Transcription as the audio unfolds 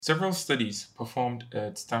Several studies performed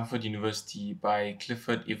at Stanford University by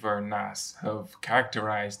Clifford Iver have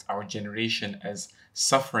characterized our generation as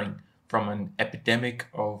suffering from an epidemic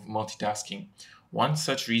of multitasking. One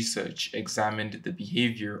such research examined the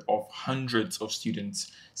behavior of hundreds of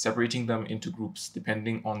students, separating them into groups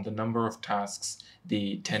depending on the number of tasks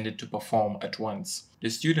they tended to perform at once. The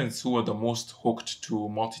students who were the most hooked to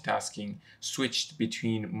multitasking switched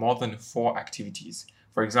between more than four activities.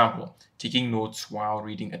 For example, taking notes while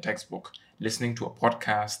reading a textbook, listening to a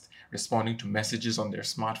podcast, responding to messages on their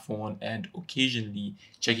smartphone, and occasionally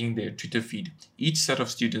checking their Twitter feed. Each set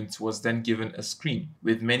of students was then given a screen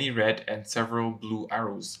with many red and several blue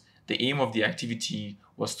arrows. The aim of the activity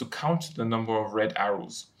was to count the number of red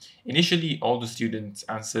arrows. Initially, all the students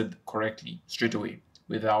answered correctly straight away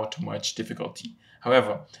without much difficulty.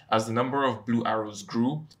 However, as the number of blue arrows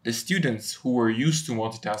grew, the students who were used to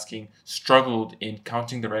multitasking struggled in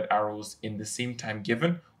counting the red arrows in the same time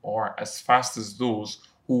given or as fast as those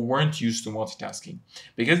who weren't used to multitasking.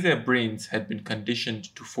 Because their brains had been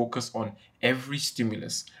conditioned to focus on every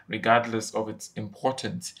stimulus, regardless of its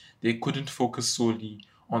importance, they couldn't focus solely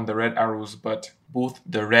on the red arrows but both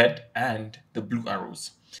the red and the blue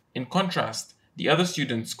arrows. In contrast, the other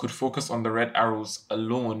students could focus on the red arrows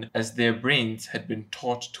alone as their brains had been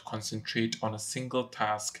taught to concentrate on a single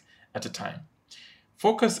task at a time.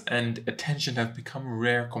 Focus and attention have become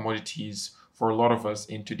rare commodities for a lot of us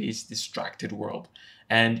in today's distracted world.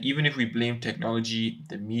 And even if we blame technology,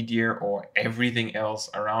 the media, or everything else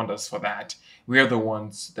around us for that, we are the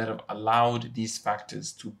ones that have allowed these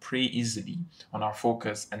factors to prey easily on our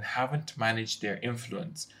focus and haven't managed their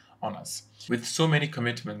influence on us. With so many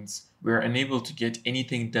commitments, we are unable to get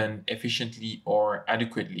anything done efficiently or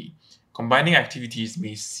adequately. Combining activities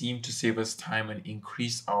may seem to save us time and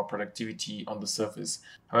increase our productivity on the surface.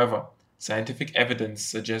 However, scientific evidence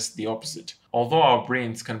suggests the opposite. Although our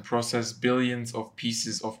brains can process billions of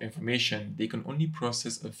pieces of information, they can only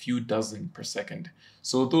process a few dozen per second.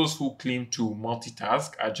 So those who claim to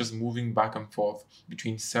multitask are just moving back and forth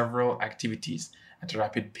between several activities at a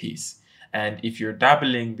rapid pace. And if you're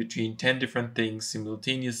dabbling between 10 different things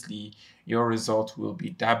simultaneously, your result will be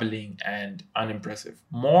dabbling and unimpressive.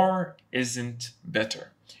 More isn't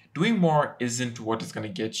better. Doing more isn't what is going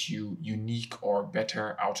to get you unique or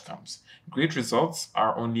better outcomes. Great results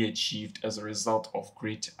are only achieved as a result of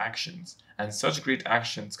great actions, and such great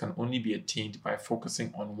actions can only be attained by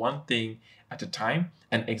focusing on one thing at a time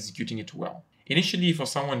and executing it well. Initially, for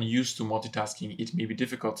someone used to multitasking, it may be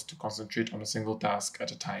difficult to concentrate on a single task at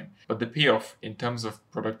a time, but the payoff in terms of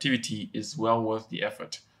productivity is well worth the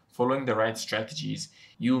effort. Following the right strategies,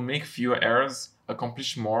 you will make fewer errors,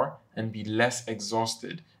 accomplish more, and be less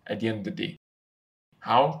exhausted at the end of the day.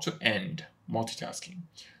 How to end multitasking?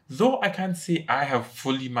 Though I can't say I have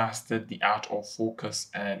fully mastered the art of focus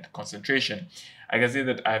and concentration, I can say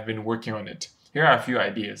that I've been working on it. Here are a few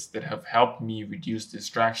ideas that have helped me reduce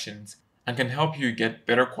distractions and can help you get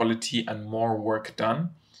better quality and more work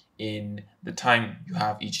done in the time you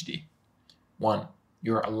have each day. One,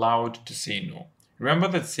 you're allowed to say no. Remember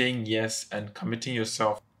that saying yes and committing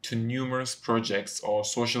yourself to numerous projects or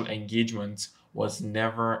social engagements was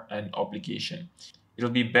never an obligation. It'll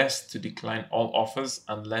be best to decline all offers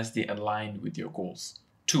unless they align with your goals.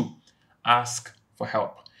 Two, ask for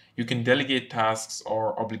help. You can delegate tasks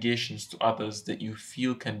or obligations to others that you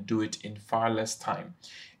feel can do it in far less time.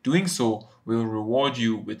 Doing so will reward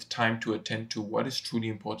you with time to attend to what is truly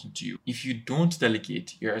important to you. If you don't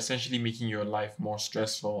delegate, you're essentially making your life more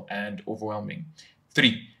stressful and overwhelming.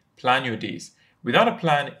 Three, plan your days. Without a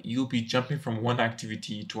plan, you'll be jumping from one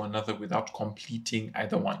activity to another without completing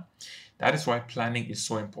either one. That is why planning is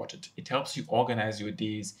so important. It helps you organize your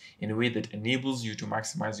days in a way that enables you to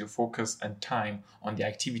maximize your focus and time on the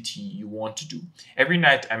activity you want to do. Every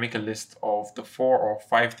night, I make a list of the 4 or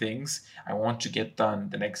 5 things I want to get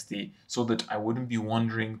done the next day so that I wouldn't be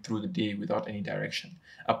wandering through the day without any direction.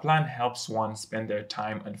 A plan helps one spend their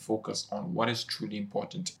time and focus on what is truly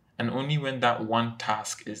important. And only when that one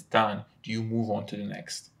task is done do you move on to the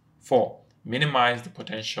next. 4. Minimize the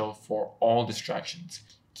potential for all distractions.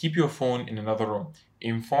 Keep your phone in another room.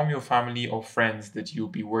 Inform your family or friends that you'll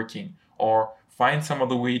be working, or find some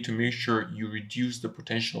other way to make sure you reduce the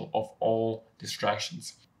potential of all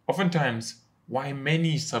distractions. Oftentimes, why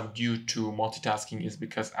many subdue to multitasking is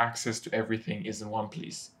because access to everything is in one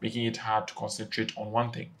place, making it hard to concentrate on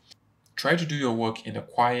one thing. Try to do your work in a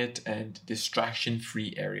quiet and distraction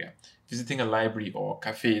free area. Visiting a library or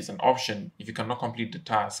cafe is an option if you cannot complete the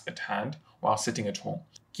task at hand while sitting at home.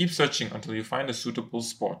 Keep searching until you find a suitable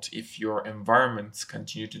spot if your environments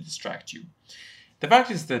continue to distract you. The fact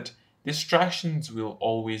is that Distractions will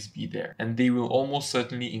always be there, and they will almost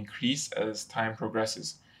certainly increase as time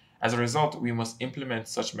progresses. As a result, we must implement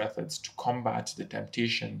such methods to combat the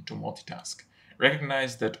temptation to multitask.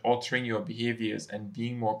 Recognize that altering your behaviors and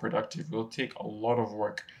being more productive will take a lot of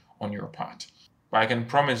work on your part. But I can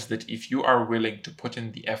promise that if you are willing to put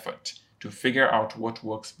in the effort to figure out what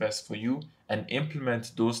works best for you and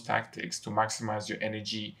implement those tactics to maximize your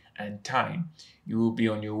energy and time, you will be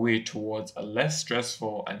on your way towards a less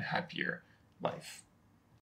stressful and happier life.